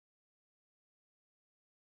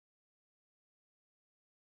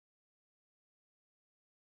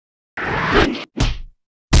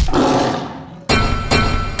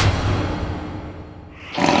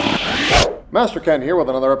Master Ken here with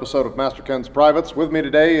another episode of Master Ken's Privates. With me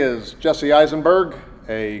today is Jesse Eisenberg,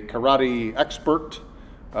 a karate expert.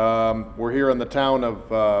 We're here in the town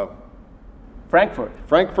of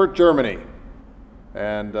Frankfurt, Germany.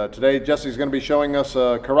 And today Jesse's going to be showing us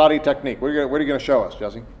a karate technique. What are you going to show us,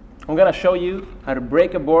 Jesse? I'm going to show you how to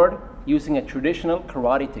break a board using a traditional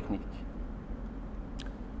karate technique.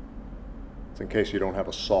 It's in case you don't have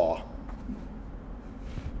a saw.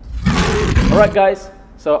 Alright guys,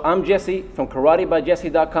 so I'm Jesse from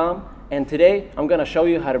karatebyjesse.com, and today I'm going to show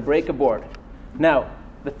you how to break a board. Now,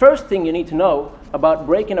 the first thing you need to know about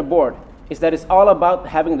breaking a board is that it's all about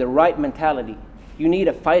having the right mentality. You need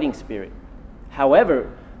a fighting spirit.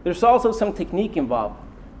 However, there's also some technique involved.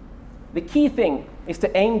 The key thing is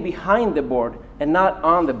to aim behind the board and not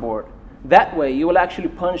on the board. That way you will actually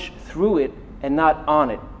punch through it and not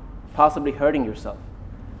on it, possibly hurting yourself.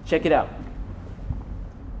 Check it out.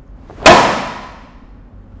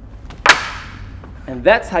 And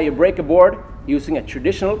that's how you break a board using a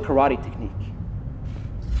traditional karate technique.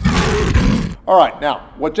 All right,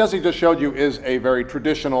 now, what Jesse just showed you is a very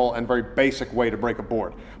traditional and very basic way to break a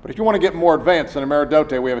board. But if you want to get more advanced in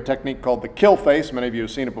Emeridote, we have a technique called the kill face. Many of you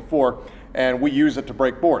have seen it before, and we use it to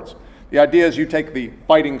break boards. The idea is you take the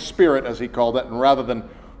fighting spirit, as he called it, and rather than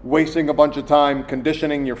wasting a bunch of time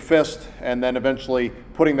conditioning your fist and then eventually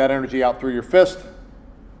putting that energy out through your fist,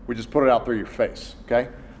 we just put it out through your face, okay?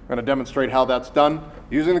 I'm going to demonstrate how that's done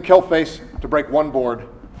using the kill face to break one board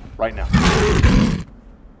right now.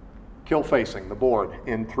 Kill facing the board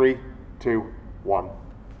in 3, 2, 1.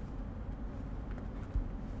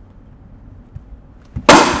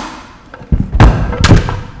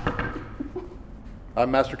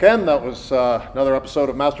 I'm Master Ken. That was another episode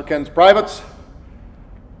of Master Ken's Privates.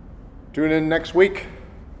 Tune in next week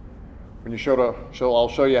when I'll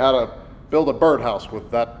show you how to build a birdhouse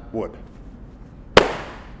with that wood.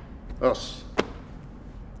 Us.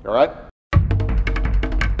 All right?